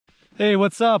Hey,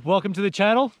 what's up? Welcome to the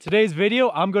channel. Today's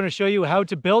video, I'm going to show you how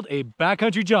to build a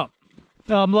backcountry jump.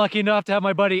 Now, I'm lucky enough to have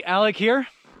my buddy Alec here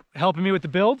helping me with the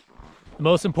build. The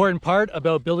most important part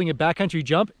about building a backcountry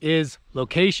jump is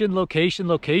location, location,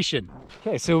 location.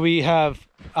 Okay, so we have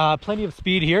plenty of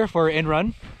speed here for our in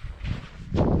run.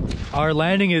 Our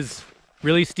landing is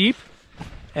really steep,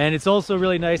 and it's also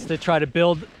really nice to try to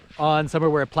build on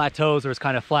somewhere where it plateaus or is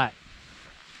kind of flat.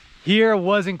 Here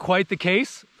wasn't quite the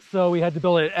case, so we had to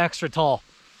build it extra tall.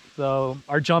 So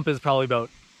our jump is probably about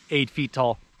 8 feet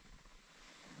tall.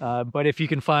 But if you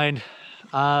can find,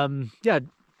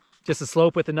 just a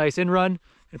slope with a nice in-run,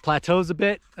 it plateaus a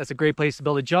bit, that's a great place to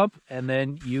build a jump, and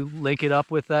then you link it up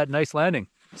with that nice landing.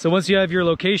 So once you have your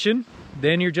location,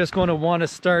 then you're just going to want to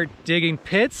start digging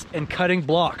pits and cutting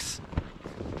blocks.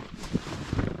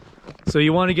 So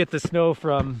you want to get the snow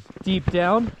from deep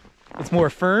down, it's more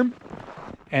firm,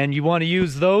 and you want to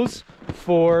use those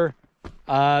for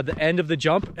the end of the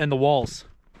jump and the walls.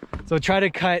 So try to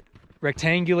cut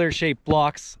rectangular shaped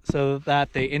blocks so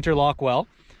that they interlock well.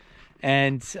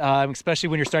 And especially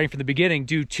when you're starting from the beginning,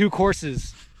 do 2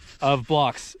 courses of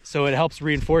blocks so it helps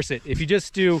reinforce it. If you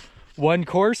just do 1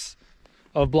 course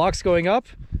of blocks going up,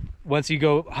 once you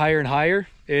go higher and higher,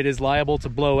 it is liable to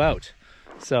blow out.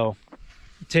 So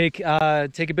take a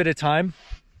bit of time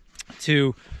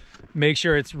to make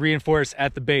sure it's reinforced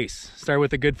at the base. Start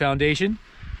with a good foundation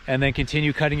and then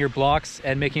continue cutting your blocks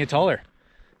and making it taller.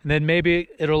 And then maybe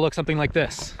it'll look something like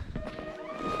this.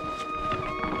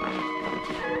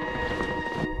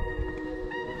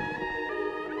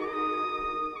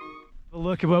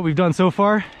 Look at what we've done so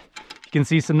far. You can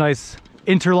see some nice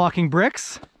interlocking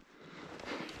bricks.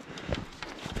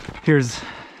 Here's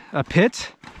a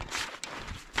pit.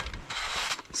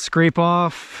 Scrape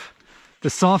off the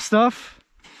soft stuff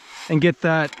and get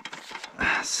that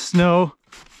snow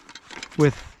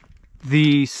with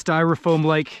the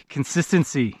styrofoam-like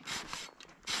consistency.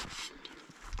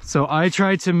 So I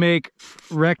tried to make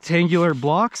rectangular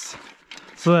blocks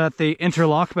so that they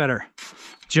interlock better,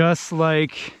 just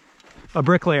like a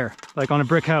brick layer, like on a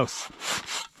brick house.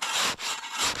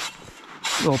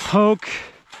 Little poke.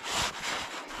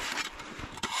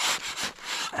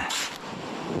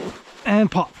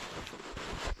 And pop.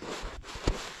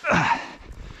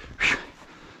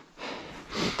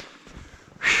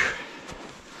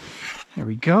 There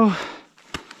we go.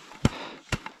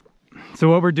 So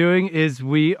what we're doing is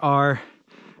we are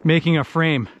making a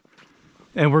frame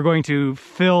and we're going to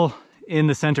fill in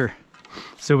the center.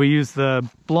 So we use the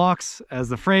blocks as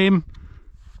the frame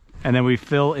and then we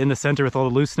fill in the center with all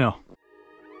the loose snow.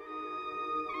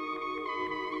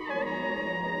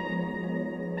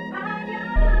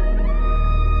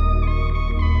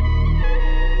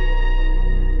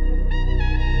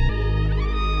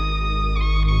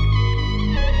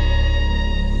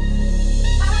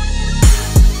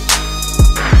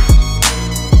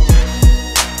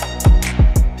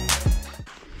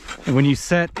 And when you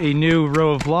set a new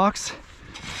row of blocks,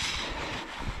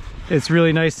 it's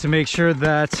really nice to make sure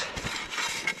that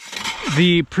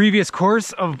the previous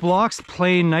course of blocks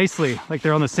plane nicely, like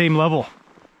they're on the same level.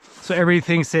 So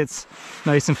everything sits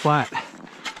nice and flat.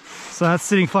 So that's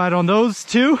sitting flat on those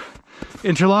 2,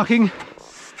 interlocking.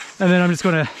 And then I'm just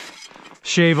gonna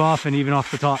shave off and even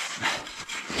off the top.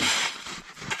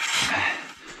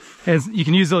 And you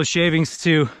can use those shavings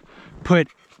to put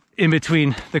in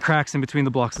between the cracks in between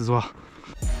the blocks as well.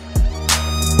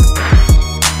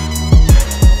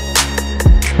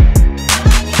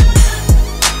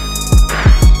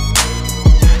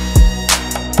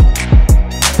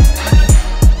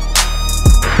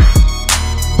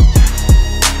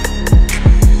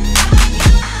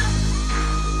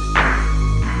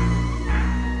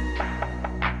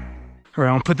 All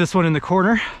right, I'll put this one in the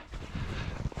corner,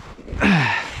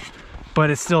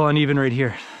 but it's still uneven right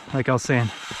here, like I was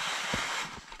saying.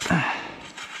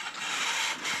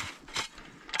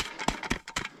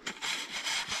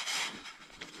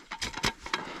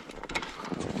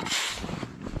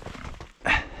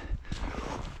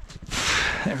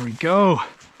 There we go.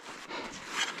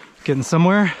 Getting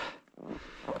somewhere.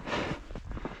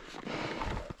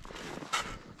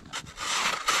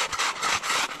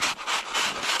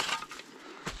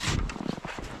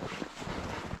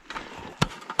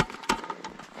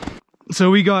 So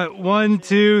we got 1,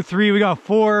 2, 3, we got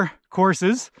 4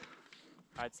 courses.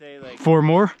 I'd say like 4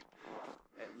 more.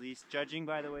 At least judging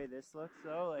by the way this looks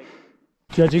though, like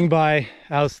judging by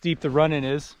how steep the run-in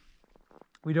is,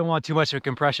 we don't want too much of a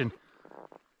compression.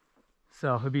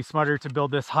 So it'd be smarter to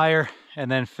build this higher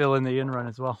and then fill in the in-run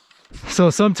as well. So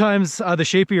sometimes the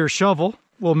shape of your shovel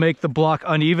will make the block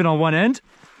uneven on one end.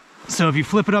 So if you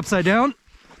flip it upside down,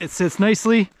 it sits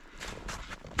nicely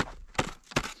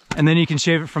and then you can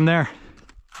shave it from there.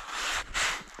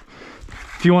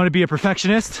 If you want to be a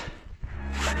perfectionist,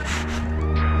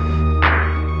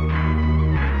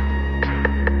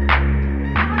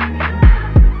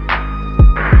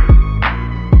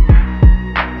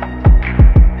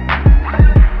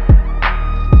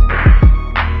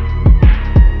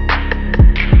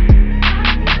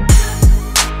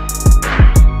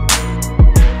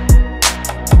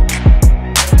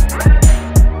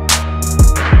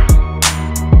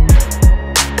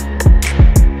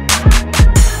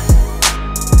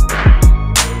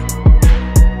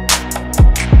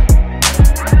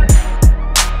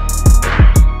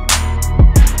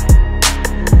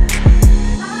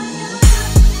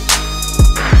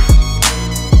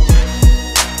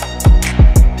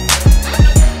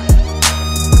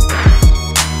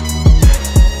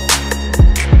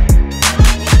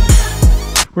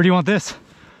 where do you want this?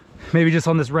 Maybe just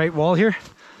on this right wall here?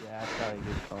 Yeah, that's probably a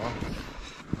good call.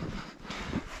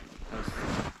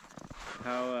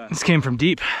 How, This came from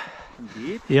deep. from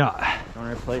deep? Yeah. You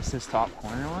want to replace this top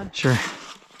corner one? Sure.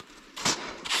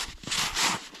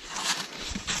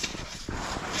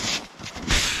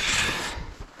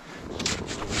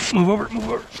 Move over, move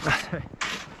over.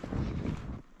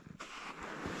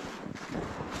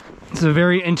 It's a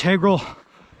very integral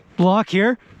block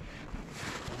here.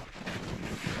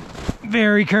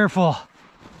 Very careful.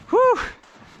 Whew.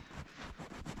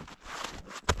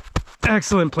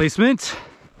 Excellent placement.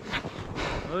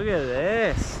 Look at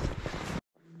this.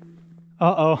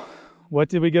 Uh-oh. What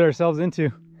did we get ourselves into?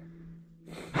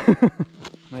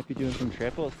 Might be doing some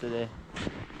triples today.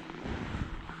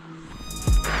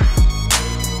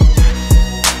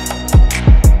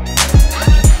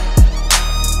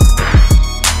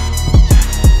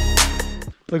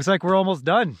 Looks like we're almost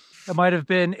done. That might have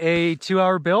been a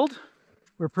 2-hour build.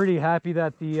 We're pretty happy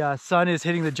that the sun is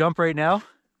hitting the jump right now.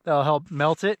 That'll help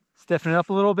melt it, stiffen it up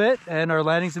a little bit, and our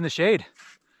landing's in the shade.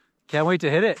 Can't wait to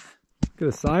hit it. Look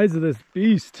at the size of this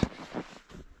beast.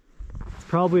 It's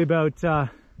probably about 7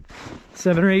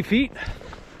 or 8 feet.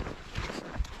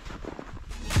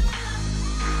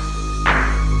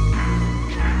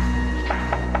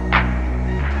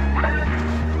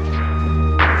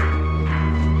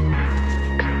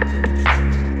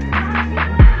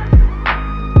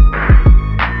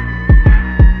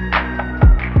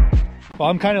 Well,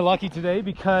 I'm kind of lucky today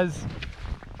because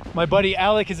my buddy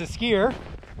Alec is a skier,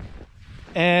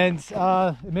 and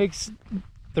it makes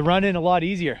the run-in a lot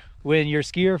easier when your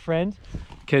skier friend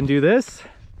can do this.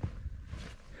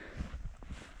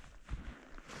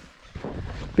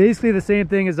 Basically the same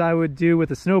thing as I would do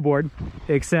with a snowboard,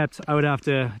 except I would have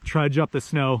to trudge up the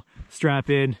snow,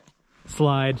 strap in,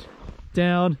 slide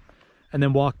down, and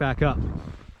then walk back up.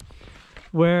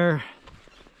 Where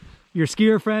your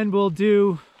skier friend will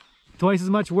do twice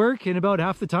as much work in about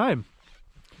half the time,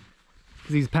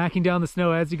 because he's packing down the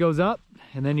snow as he goes up,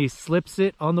 and then he slips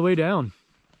it on the way down.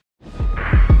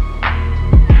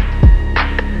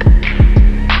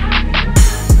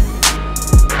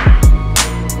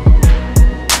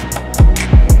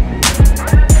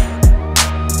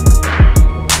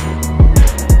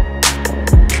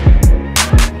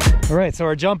 All right, so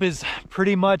our jump is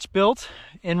pretty much built.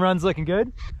 In-run's looking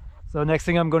good. So next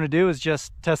thing I'm going to do is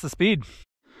just test the speed.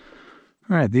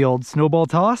 All right, the old snowball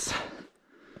toss.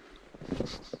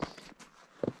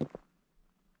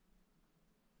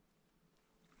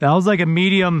 That was like a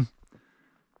medium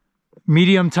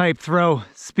type throw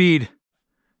speed.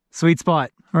 Sweet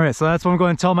spot. All right, so that's what I'm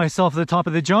going to tell myself at the top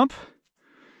of the jump.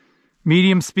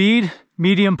 Medium speed,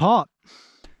 medium pop.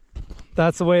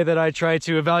 That's the way that I try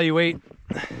to evaluate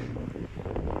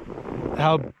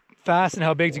how fast and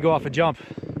how big to go off a jump.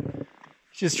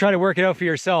 Just try to work it out for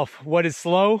yourself. What is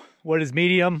slow? What is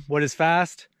medium? What is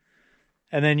fast?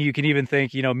 And then you can even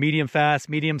think, you know, medium fast,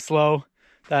 medium slow.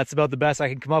 That's about the best I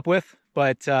can come up with,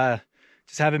 but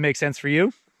just have it make sense for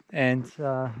you. And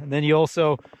then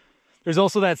there's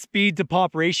also that speed to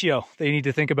pop ratio that you need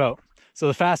to think about. So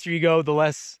the faster you go, the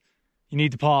less you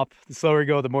need to pop. The slower you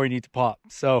go, the more you need to pop.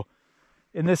 So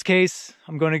in this case,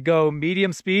 I'm going to go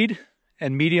medium speed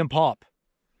and medium pop.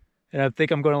 And I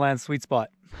think I'm going to land sweet spot.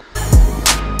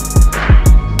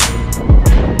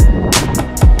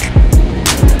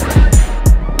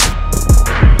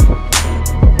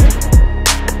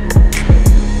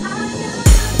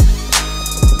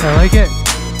 I like it.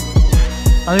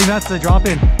 I think that's the drop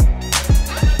in.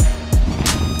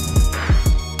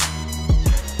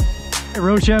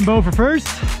 Rochambeau for first.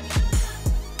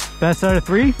 Best out of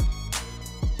 3.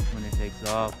 Winner takes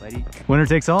all, buddy. Winner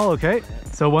takes all, okay.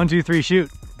 So 1, 2, 3, shoot.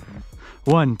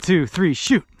 1, 2, 3,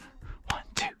 shoot. 1,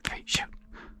 2, 3, shoot.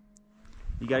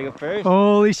 You gotta go first.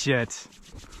 Holy shit.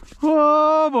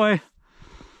 Oh boy.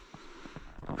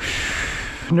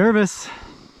 Nervous.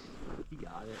 You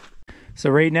got it. So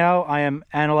right now I am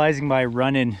analyzing my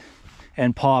run-in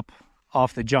and pop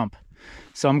off the jump.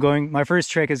 So my first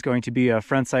trick is going to be a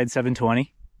frontside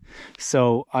 720.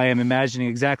 So I am imagining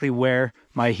exactly where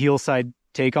my heel side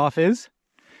takeoff is.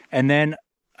 And then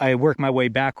I work my way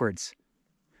backwards.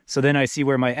 So then I see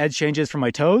where my edge changes from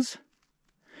my toes.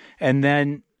 And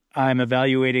then I'm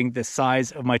evaluating the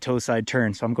size of my toe side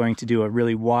turn. So I'm going to do a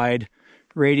really wide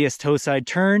radius toe side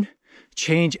turn,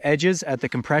 change edges at the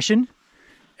compression.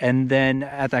 And then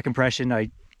at that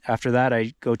compression, after that,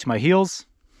 I go to my heels,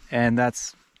 and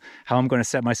that's how I'm going to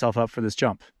set myself up for this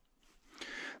jump.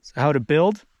 So how to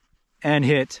build and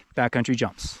hit backcountry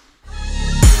jumps.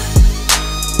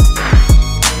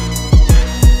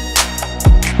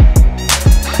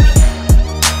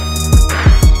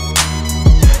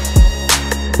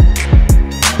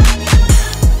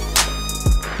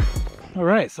 All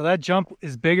right, so that jump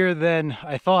is bigger than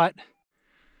I thought.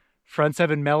 Front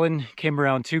 7 melon came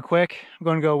around too quick. I'm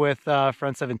going to go with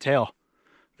front 7 tail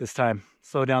this time.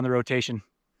 Slow down the rotation.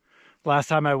 Last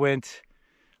time I went,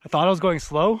 I thought I was going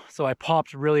slow, so I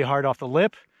popped really hard off the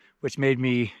lip, which made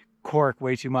me cork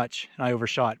way too much, and I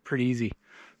overshot pretty easy.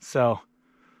 So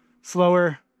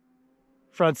slower,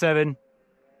 front 7,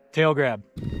 tail grab.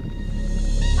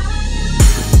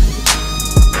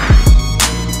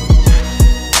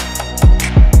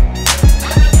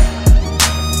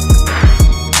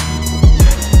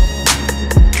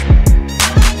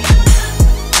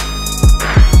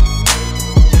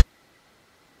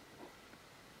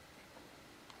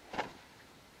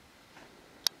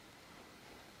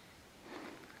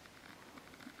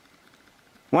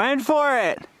 Went for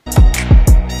it.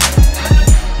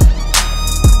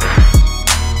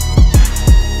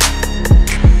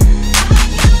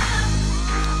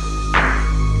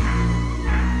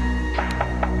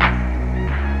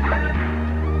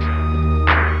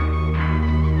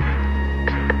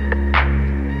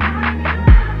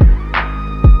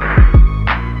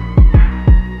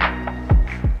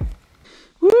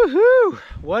 Woohoo!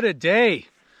 What a day.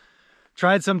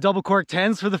 Tried some double cork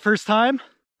 10s for the first time.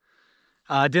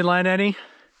 Didn't land any.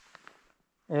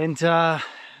 And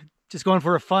just going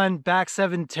for a fun back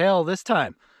 7 tail this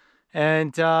time.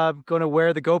 And going to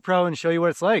wear the GoPro and show you what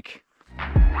it's like.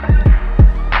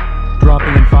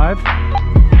 Dropping in 5.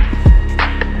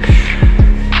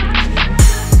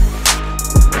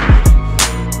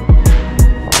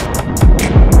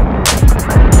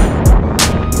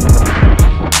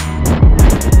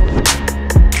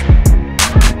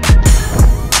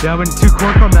 Yeah, I went 2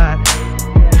 cork on that.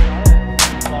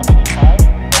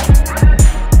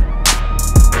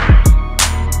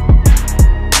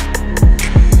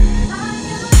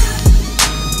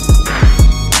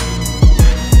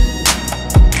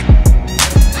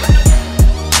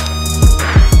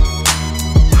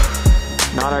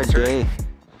 Not our day.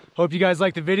 Hope you guys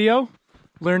liked the video.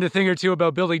 Learned a thing or two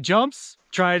about building jumps.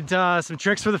 Tried some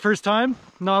tricks for the first time.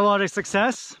 Not a lot of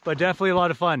success, but definitely a lot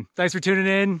of fun. Thanks for tuning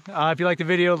in. If you liked the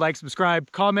video, like,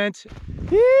 subscribe, comment.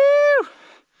 Woo!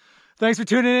 Thanks for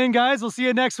tuning in, guys. We'll see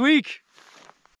you next week.